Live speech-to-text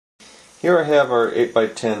Here I have our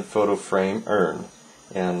 8x10 photo frame urn,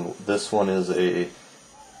 and this one is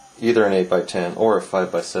either an 8x10 or a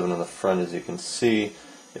 5x7 on the front. As you can see,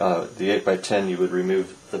 the 8x10 you would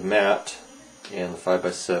remove the mat, and the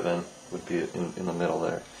 5x7 would be in the middle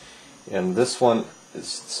there. And this one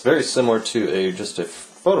is very similar to just a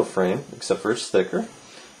photo frame, except for it's thicker,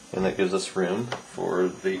 and that gives us room for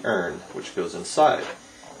the urn, which goes inside.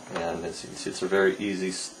 And as you can see, it's a very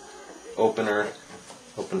easy opener.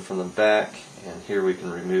 Open from the back, and here we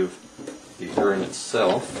can remove the urn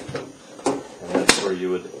itself, and that's where you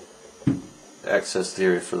would access the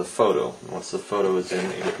area for the photo. Once the photo is in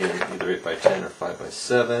either 8x10 or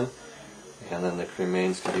 5x7, and then the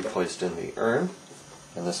cremains can be placed in the urn,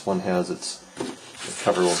 and this one has the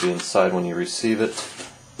cover will be inside when you receive it.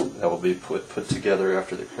 That will be put together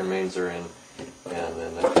after the cremains are in, and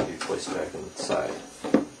then that can be placed back inside.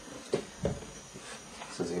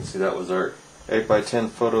 So as you can see, that was our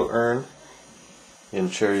 8x10 photo urn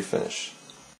in cherry finish.